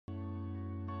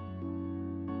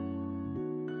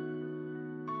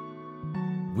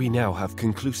We now have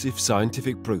conclusive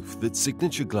scientific proof that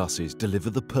signature glasses deliver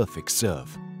the perfect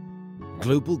serve.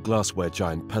 Global glassware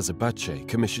giant Pasabache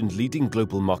commissioned leading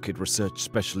global market research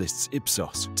specialists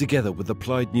Ipsos, together with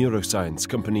applied neuroscience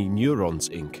company Neurons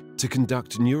Inc., to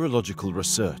conduct neurological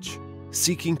research,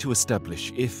 seeking to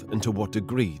establish if and to what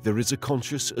degree there is a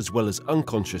conscious as well as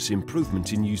unconscious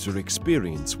improvement in user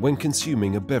experience when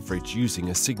consuming a beverage using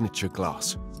a signature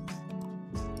glass.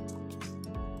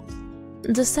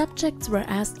 The subjects were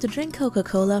asked to drink Coca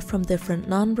Cola from different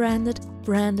non-branded,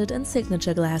 branded and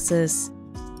signature glasses.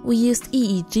 We used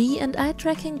EEG and eye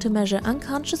tracking to measure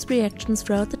unconscious reactions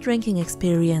throughout the drinking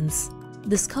experience.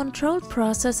 This controlled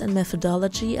process and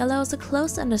methodology allows a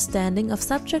close understanding of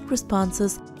subject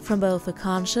responses from both a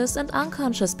conscious and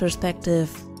unconscious perspective.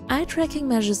 Eye tracking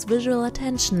measures visual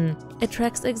attention. It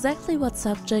tracks exactly what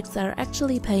subjects are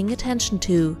actually paying attention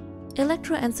to.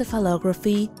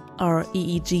 Electroencephalography, or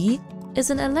EEG, is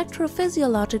an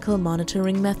electrophysiological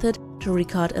monitoring method to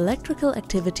record electrical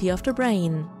activity of the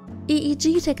brain.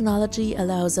 EEG technology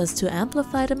allows us to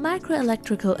amplify the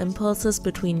microelectrical impulses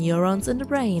between neurons in the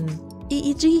brain.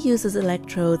 EEG uses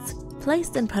electrodes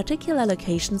placed in particular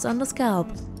locations on the scalp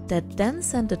that then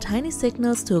send the tiny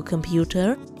signals to a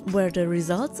computer where the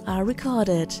results are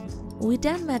recorded. We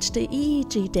then match the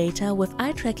EEG data with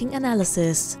eye tracking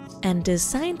analysis. And this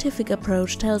scientific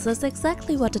approach tells us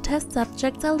exactly what the test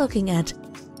subjects are looking at,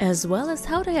 as well as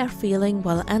how they are feeling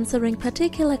while answering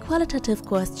particular qualitative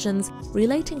questions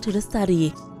relating to the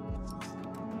study.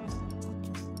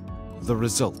 The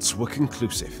results were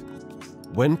conclusive.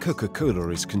 When Coca Cola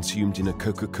is consumed in a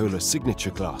Coca Cola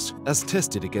signature glass, as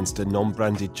tested against a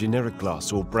non-branded generic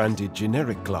glass or branded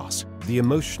generic glass, the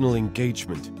emotional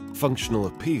engagement, functional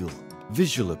appeal,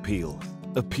 visual appeal,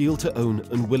 appeal to own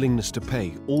and willingness to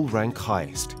pay all rank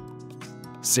highest.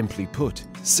 Simply put,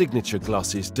 signature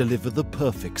glasses deliver the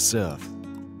perfect serve.